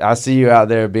best. I see you out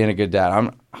there being a good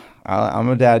dad. I'm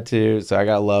a dad too, so I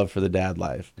got love for the dad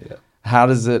life. Yeah. How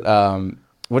does it?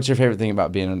 What's your favorite thing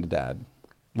about being a dad?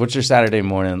 What's your Saturday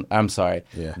morning? I'm sorry.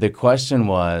 Yeah. The question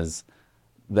was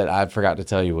that I forgot to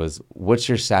tell you was, what's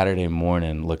your Saturday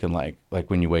morning looking like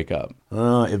when you wake up?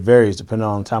 It varies depending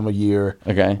on the time of year.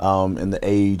 Okay. And the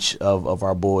age of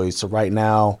our boys. So right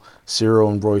now, Cyril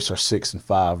and Royce are 6 and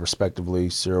 5 respectively.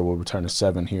 Cyril will return to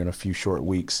 7 here in a few short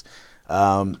weeks.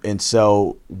 And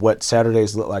so what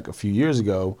Saturdays looked like a few years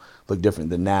ago look different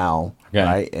than now,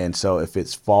 right? And so if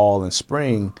it's fall and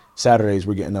spring, Saturdays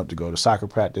we're getting up to go to soccer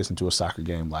practice and to a soccer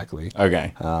game likely.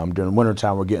 Okay. During the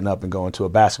wintertime, we're getting up and going to a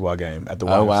basketball game at the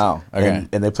YMCA. Oh, wow. Okay.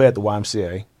 And they play at the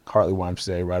YMCA, Hartley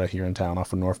YMCA, right out here in town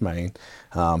off of North Main.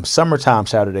 Summertime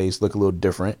Saturdays look a little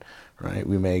different, right?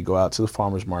 We may go out to the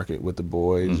farmer's market with the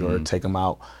boys or take them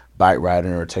out bike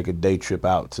riding or take a day trip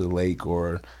out to the lake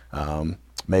or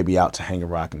maybe out to Hang a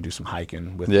Rock and do some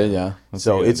hiking with them. Yeah.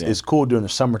 So it's cool during the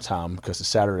summertime because the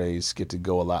Saturdays get to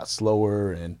go a lot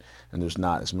slower and there's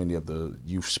not as many of the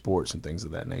youth sports and things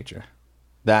of that nature.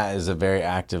 That is a very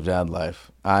active dad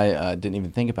life. I didn't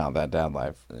even think about that dad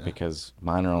life because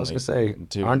mine are only 2 or 3 years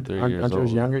old. Aren't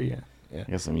yours younger? Yeah. I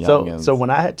guess I'm young. So when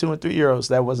I had 2 and 3 year olds,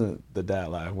 that wasn't the dad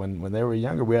life. When they were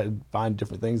younger, we had to find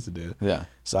different things to do. Yeah.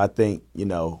 So I think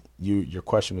your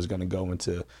question was going to go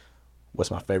into what's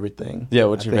my favorite thing. Yeah.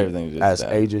 What's your favorite thing to do? As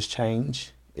ages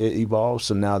change, it evolves.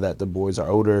 So now that the boys are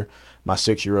older, my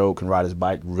 6-year-old can ride his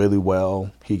bike really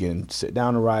well. He can sit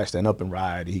down and ride, stand up and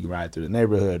ride. He can ride through the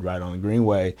neighborhood, ride on the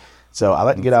greenway. So I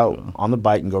like to get out on the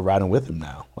bike and go riding with him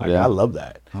now. I love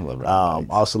that. I love riding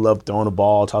bikes. I also love throwing a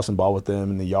ball, tossing a ball with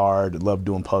them in the yard. Love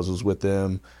doing puzzles with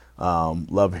them.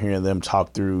 Love hearing them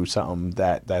talk through something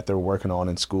that they're working on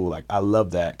in school. I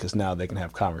love that because now they can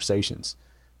have conversations.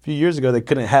 A few years ago, they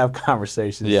couldn't have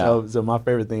conversations. Yeah. So my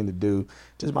favorite thing to do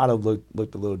just might have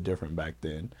looked a little different back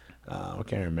then. I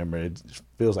can't remember. It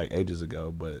feels like ages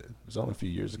ago, but it was only a few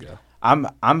years ago.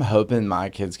 I'm hoping my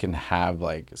kids can have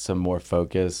some more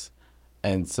focus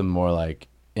and some more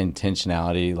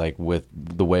intentionality with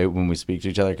the way when we speak to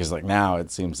each other, because now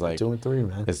it seems like 2 and 3,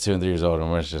 man. It's 2 and 3 years old and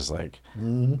we're just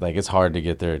it's hard to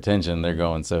get their attention. They're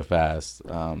going so fast,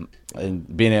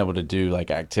 and being able to do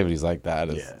activities like that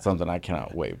is something I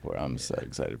cannot wait for. I'm so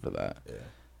excited for that.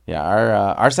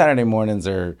 Our Saturday mornings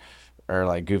are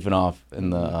goofing off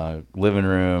in the living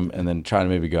room and then trying to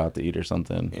maybe go out to eat or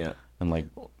something. And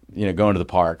going to the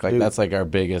park. That's our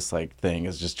biggest thing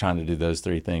is just trying to do those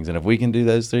 3 things. And if we can do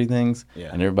those 3 things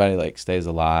and everybody stays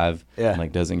alive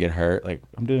and doesn't get hurt,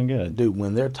 I'm doing good. Dude,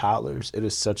 when they're toddlers, it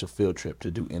is such a field trip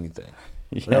to do anything.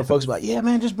 Whenever folks be like, yeah,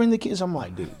 man, just bring the kids. I'm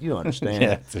like, dude, you don't understand.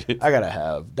 Yeah, dude. I got to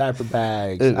have diaper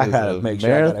bags. It I is got a to make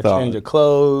sure I got to marathon. change of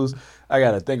clothes. I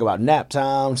got to think about nap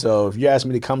time. So if you ask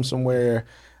me to come somewhere,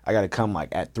 I got to come like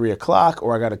at 3 o'clock,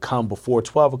 or I got to come before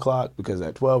 12 o'clock, because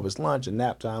at 12 is lunch and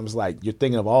nap time. It's like you're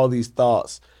thinking of all these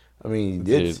thoughts. I mean,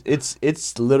 Dude.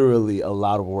 it's literally a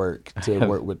lot of work to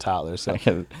work with toddlers. So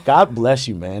gotta- God bless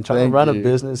you, man. Trying to Thank run a you.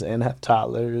 business and have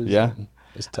toddlers. Yeah.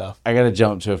 It's tough. I got to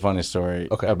jump to a funny story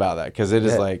Okay. about that, because it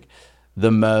is Yeah. like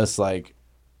the most like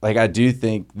I do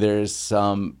think there's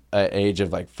some age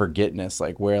of like forgetness,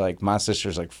 like where like my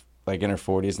sister's like in her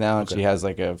 40s now, and she has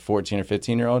like a 14 or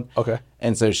 15-year-old. Okay.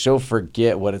 And so she'll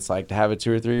forget what it's like to have a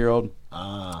 2 or 3-year-old.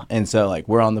 And so like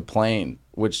we're on the plane,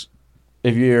 which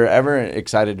if you're ever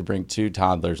excited to bring 2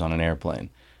 toddlers on an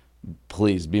airplane,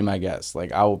 please be my guest.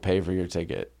 Like I will pay for your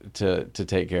ticket to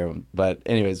take care of them. But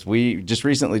anyways, we just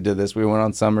recently did this. We went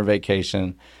on summer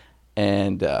vacation,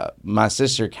 and my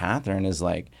sister Catherine is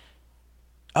like,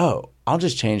 oh, I'll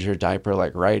just change her diaper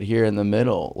like right here in the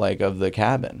middle, like of the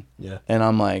cabin. Yeah. And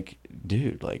I'm like,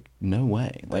 dude, like no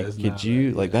way. Like is could not you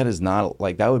right, like yeah. that is not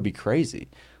like that would be crazy.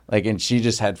 Like, and she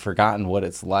just had forgotten what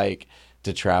it's like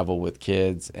to travel with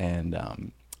kids, and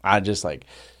I just like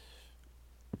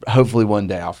hopefully one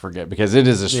day I'll forget, because it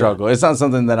is a struggle. It's not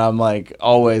something that I'm like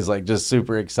always like just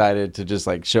super excited to just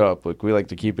like show up. Like we like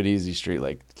to keep it easy street,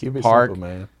 like Keep it park, simple,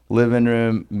 man. living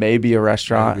room, maybe a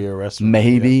restaurant,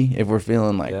 Maybe if we're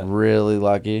feeling like Yeah. really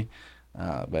lucky.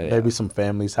 But Maybe some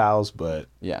family's house, but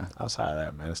yeah, outside of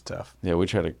that, man, it's tough. yeah, we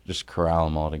try to just corral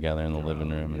them all together in the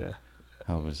living room. Yeah.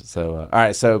 So all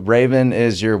right, so Raven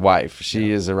is your wife.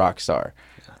 She is a rock star.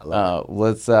 I love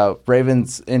Let's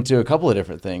Raven's into a couple of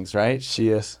different things, right? She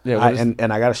is. Yeah,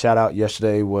 And I got a shout out.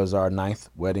 Yesterday was our 9th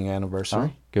wedding anniversary.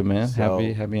 Oh, good man. So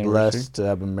Happy anniversary. blessed to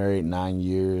have been married 9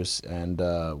 years, and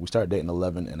we started dating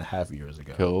 11 and a half years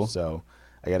ago. Cool. So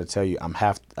I got to tell you,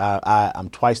 I'm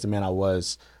twice the man I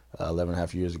was 11 and a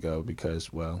half years ago,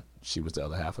 because, well, she was the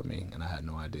other half of me, and I had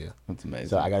no idea. That's amazing.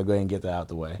 So I got to go ahead and get that out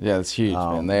the way. Yeah, that's huge,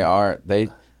 man.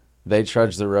 They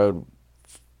trudge the road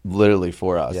literally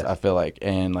for us. Yeah. I feel like,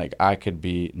 and like I could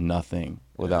be nothing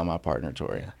without my partner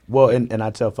Tori. Well, and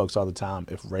I tell folks all the time,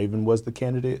 if Raven was the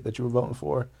candidate that you were voting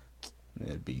for,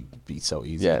 it'd be so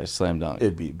easy. Yeah, slam dunk.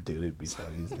 It'd be so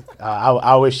easy.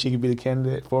 I wish she could be the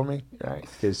candidate for me, right?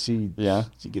 Because she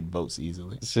get votes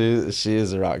easily. She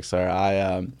is a rock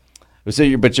star. So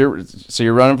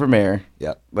you're running for mayor.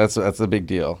 Yep. That's a big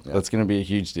deal. Yep. That's going to be a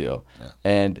huge deal. Yeah.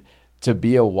 And to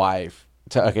be a wife.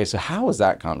 Okay, so how was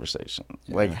that conversation?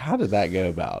 Yeah. Like, how did that go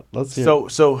about? Let's hear.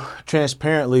 So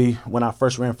transparently, when I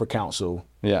first ran for council,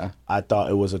 yeah, I thought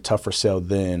it was a tougher sell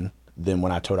then than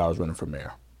when I told I was running for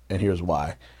mayor. And here's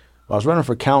why. When I was running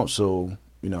for council,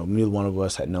 neither one of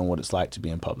us had known what it's like to be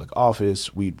in public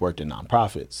office. We'd worked in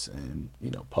nonprofits and,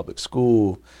 public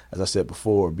school, as I said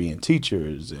before, being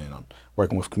teachers and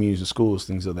working with communities and schools,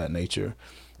 things of that nature.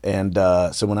 And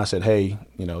so when I said, hey,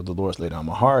 the Lord's laid on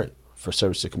my heart for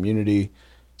service to community,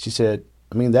 she said,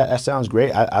 I mean, that sounds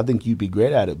great. I think you'd be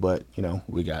great at it, but,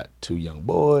 we got 2 young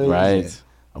boys, right, and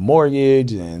a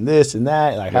mortgage and this and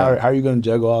that. Like, how are you going to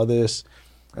juggle all this?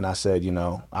 And I said, I'm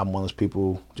one of those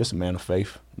people, just a man of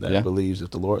faith, that believes if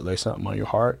the Lord lays something on your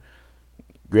heart,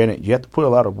 granted, you have to put a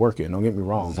lot of work in, don't get me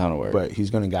wrong, a ton of work. But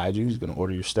he's going to guide you. He's going to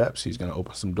order your steps. He's going to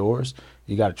open some doors.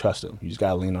 You got to trust him. You just got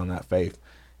to lean on that faith.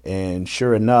 And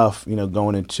sure enough,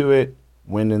 going into it,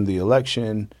 winning the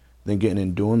election, then getting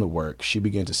in doing the work, she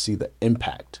began to see the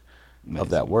impact of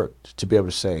that work, to be able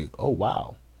to say, oh,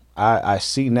 wow, I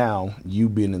see now you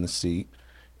being in the seat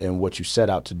and what you set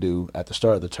out to do at the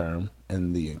start of the term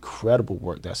and the incredible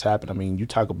work that's happened. I mean, you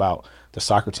talk about the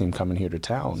soccer team coming here to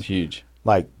town. It's huge.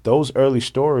 Like, those early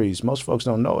stories, most folks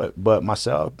don't know it, but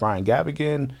myself, Brian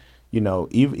Gavigan,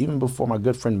 even before my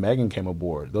good friend Megan came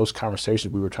aboard, those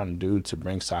conversations we were trying to do to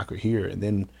bring soccer here, and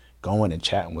then going and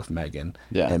chatting with Megan,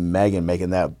 and Megan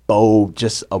making that bold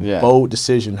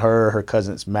decision, her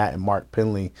cousins Matt and Mark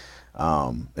Penley,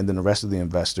 and then the rest of the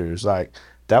investors. Like,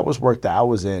 that was work that I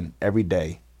was in every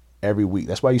day, every week.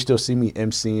 That's why you still see me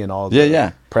emceeing all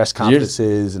the press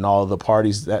conferences and all the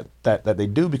parties that they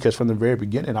do, because from the very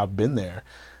beginning I've been there.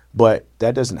 But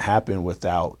that doesn't happen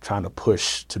without trying to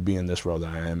push to be in this role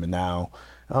that I am. And now,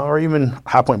 or even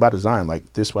High Point by Design,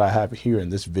 like this what I have here,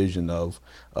 and this vision of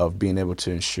being able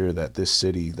to ensure that this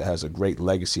city that has a great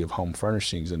legacy of home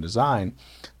furnishings and design,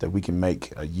 that we can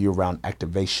make a year-round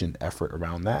activation effort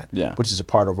around that, which is a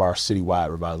part of our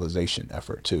citywide revitalization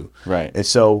effort too. Right. And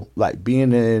so, like,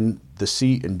 being in the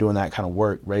seat and doing that kind of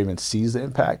work, Raven sees the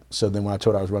impact. So then when I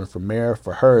told her I was running for mayor,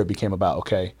 for her it became about,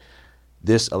 okay,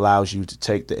 this allows you to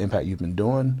take the impact you've been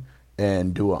doing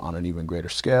and do it on an even greater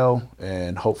scale,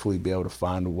 and hopefully be able to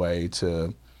find a way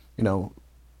to,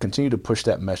 continue to push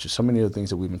that message. So many of the things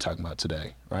that we've been talking about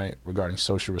today, right? Regarding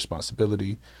social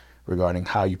responsibility, regarding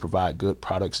how you provide good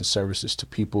products and services to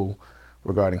people,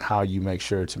 regarding how you make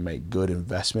sure to make good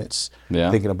investments,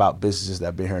 thinking about businesses that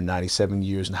have been here 97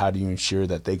 years and how do you ensure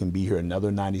that they can be here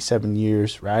another 97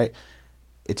 years, right?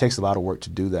 It takes a lot of work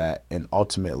to do that. And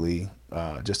ultimately,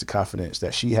 just the confidence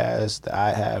that she has, that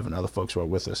I have, and other folks who are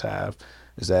with us have,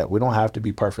 is that we don't have to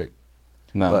be perfect.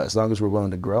 No. But as long as we're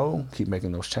willing to grow, keep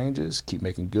making those changes, keep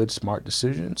making good, smart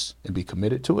decisions, and be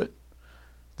committed to it,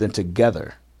 then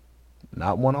together,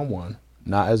 not one-on-one,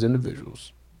 not as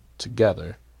individuals,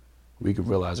 together, we could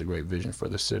realize a great vision for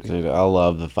the city. Dude, I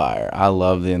love the fire. I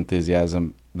love the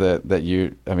enthusiasm that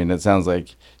you, I mean, it sounds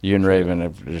like you and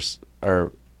Raven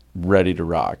are ready to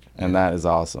rock, and that is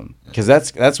awesome. Because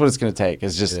that's what it's going to take.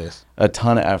 It's just a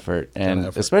ton of effort, and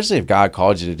especially if God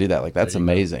called you to do that, like that's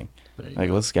amazing.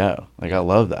 Like, let's go. Like, I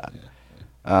love that.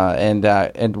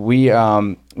 And we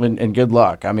and good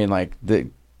luck. I mean, like,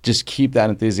 just keep that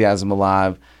enthusiasm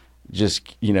alive.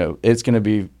 Just, it's gonna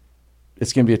be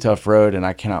a tough road, and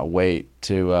I cannot wait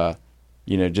to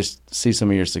just see some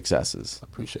of your successes. I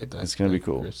appreciate that. It's gonna be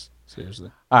cool. Chris.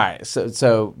 Seriously. All right.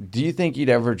 So do you think you'd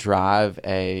ever drive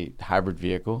a hybrid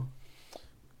vehicle?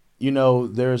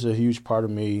 There's a huge part of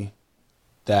me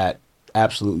that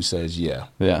absolutely says yeah.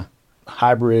 Yeah.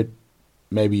 Hybrid,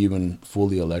 maybe even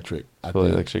fully electric.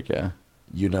 Fully electric, yeah.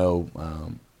 You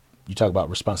talk about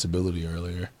responsibility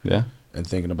earlier. Yeah. And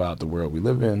thinking about the world we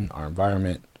live in, our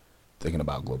environment, thinking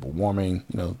about global warming.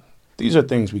 These are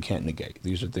things we can't negate.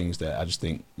 These are things that I just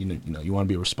think, you want to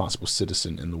be a responsible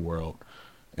citizen in the world.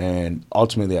 And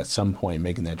ultimately, at some point,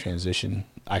 making that transition,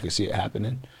 I could see it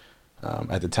happening.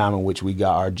 At the time in which we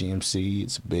got our GMC,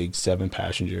 it's a big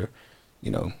 7-passenger.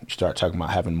 You start talking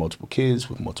about having multiple kids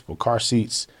with multiple car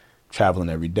seats, traveling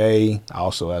every day. I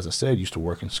also, as I said, used to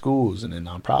work in schools and in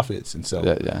nonprofits. And so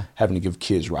having to give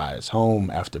kids rides home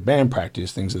after band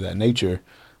practice, things of that nature,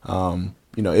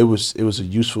 it was a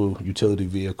useful utility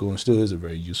vehicle and still is a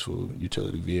very useful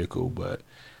utility vehicle. But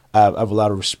I have a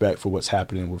lot of respect for what's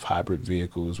happening with hybrid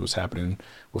vehicles, what's happening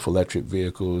with electric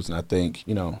vehicles. And I think,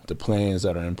 the plans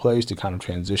that are in place to kind of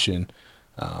transition,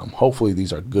 hopefully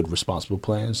these are good, responsible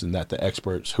plans, and that the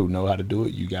experts who know how to do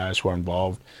it, you guys who are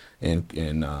involved in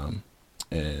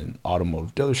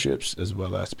automotive dealerships, as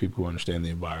well as people who understand the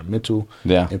environmental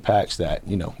impacts, that,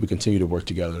 we continue to work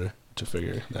together to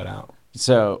figure that out.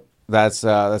 So that's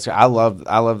I love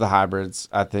the hybrids.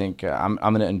 I think I'm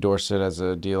going to endorse it as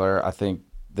a dealer. I think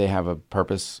they have a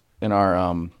purpose in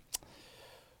our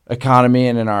economy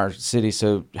and in our city.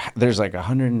 So there's like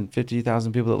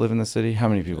 150,000 people that live in the city. How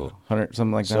many people? 100,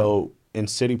 something like that? So in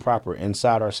city proper,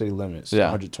 inside our city limits,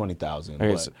 120,000.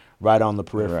 Okay, but right on the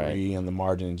periphery and the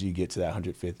margins, you get to that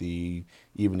 150.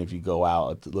 Even if you go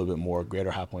out a little bit more,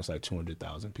 Greater High Point's like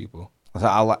 200,000 people. That's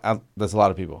a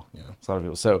lot of people. Yeah, it's a lot of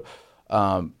people. So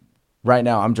right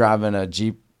now I'm driving a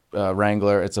Jeep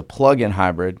Wrangler. It's a plug-in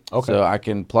hybrid. Okay. So I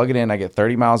can plug it in. I get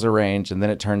 30 miles of range, and then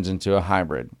it turns into a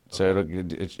hybrid. So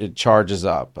it charges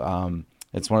up.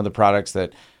 It's one of the products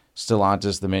that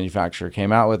Stellantis, the manufacturer,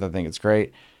 came out with. I think it's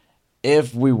great.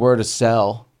 If we were to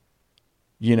sell,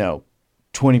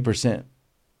 20%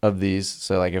 of these,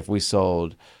 so like if we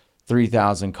sold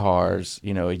 3,000 cars,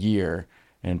 a year,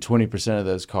 and 20% of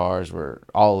those cars were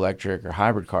all electric or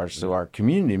hybrid cars, so our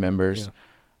community members. Yeah.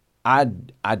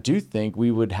 I do think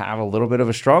we would have a little bit of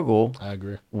a struggle. I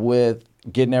agree with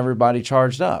getting everybody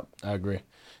charged up. I agree.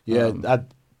 Yeah,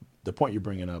 the point you're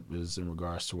bringing up is in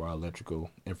regards to our electrical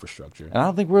infrastructure. And I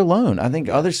don't think we're alone. I think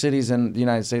other cities in the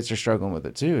United States are struggling with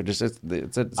it too.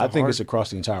 I think it's across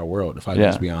the entire world, if I can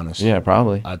just be honest. Yeah,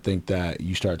 probably. I think that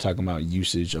you start talking about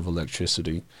usage of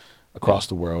electricity across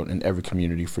the world in every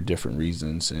community for different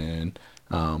reasons, and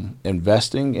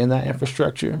investing in that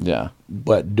infrastructure. Yeah.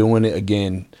 But doing it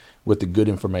again with the good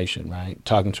information, right?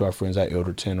 Talking to our friends at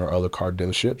Ilderton or other car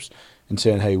dealerships and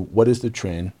saying, hey, what is the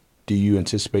trend? Do you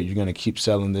anticipate you're going to keep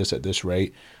selling this at this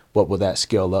rate? What will that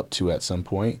scale up to at some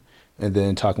point? And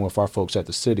then talking with our folks at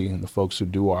the city and the folks who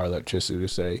do our electricity to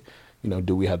say,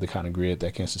 do we have the kind of grid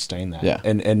that can sustain that? Yeah.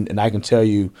 And I can tell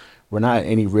you, we're not at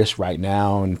any risk right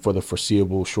now, and for the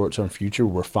foreseeable short-term future,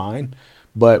 we're fine.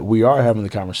 But we are having the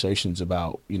conversations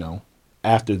about,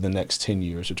 after the next 10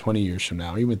 years or 20 years from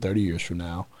now, even 30 years from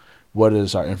now, what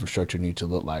does our infrastructure need to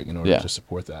look like in order to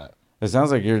support that? It sounds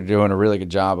like you're doing a really good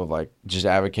job of like just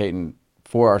advocating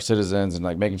for our citizens and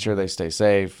like making sure they stay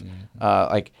safe.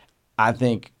 Mm-hmm. I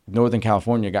think Northern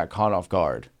California got caught off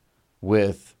guard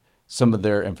with some of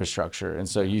their infrastructure. And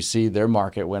so you see their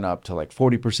market went up to like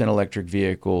 40% electric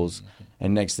vehicles.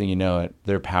 And next thing you know it,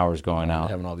 their power's going out.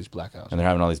 They're having all these blackouts. And they're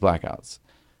having all these blackouts.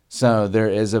 So there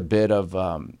is a bit of,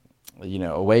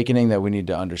 awakening that we need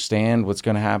to understand what's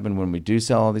going to happen when we do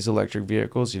sell all these electric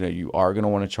vehicles. You are going to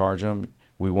want to charge them.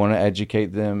 We want to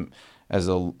educate them as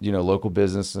a, local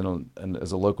business and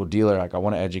as a local dealer. Like I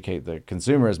want to educate the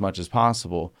consumer as much as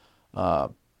possible.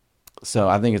 So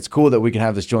I think it's cool that we can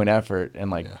have this joint effort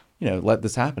and let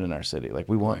this happen in our city. Like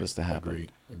we want this to happen.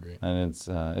 Agreed. And it's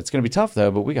going to be tough though,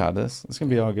 but we got this. It's going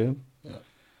to be all good.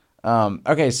 Yeah.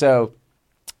 Okay. So,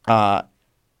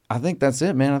 I think that's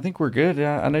it, man. I think we're good.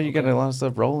 I know you got a lot of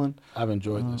stuff rolling. I've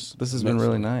enjoyed this. This has been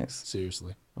really nice.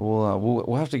 Seriously.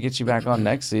 We'll have to get you back on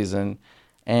next season,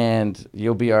 and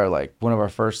you'll be our one of our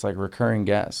first recurring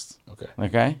guests. Okay.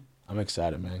 Okay. I'm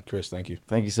excited, man. Chris, thank you.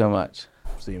 Thank you so much.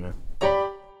 See you, man.